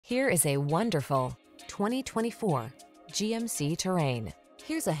Here is a wonderful 2024 GMC Terrain.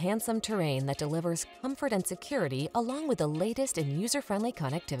 Here's a handsome Terrain that delivers comfort and security along with the latest in user-friendly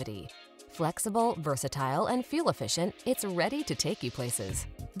connectivity. Flexible, versatile, and fuel-efficient, it's ready to take you places.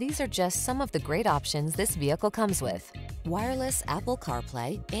 These are just some of the great options this vehicle comes with: wireless Apple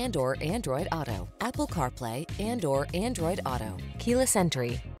Carplay and/or Android Auto, Apple Carplay and/or Android Auto, keyless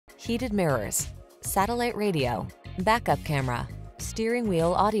entry, heated mirrors, satellite radio, backup camera, steering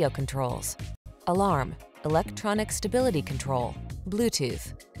wheel audio controls, alarm, electronic stability control,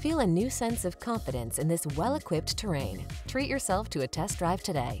 Bluetooth. Feel a new sense of confidence in this well-equipped Terrain. Treat yourself to a test drive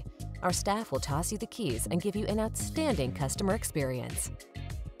today. Our staff will toss you the keys and give you an outstanding customer experience.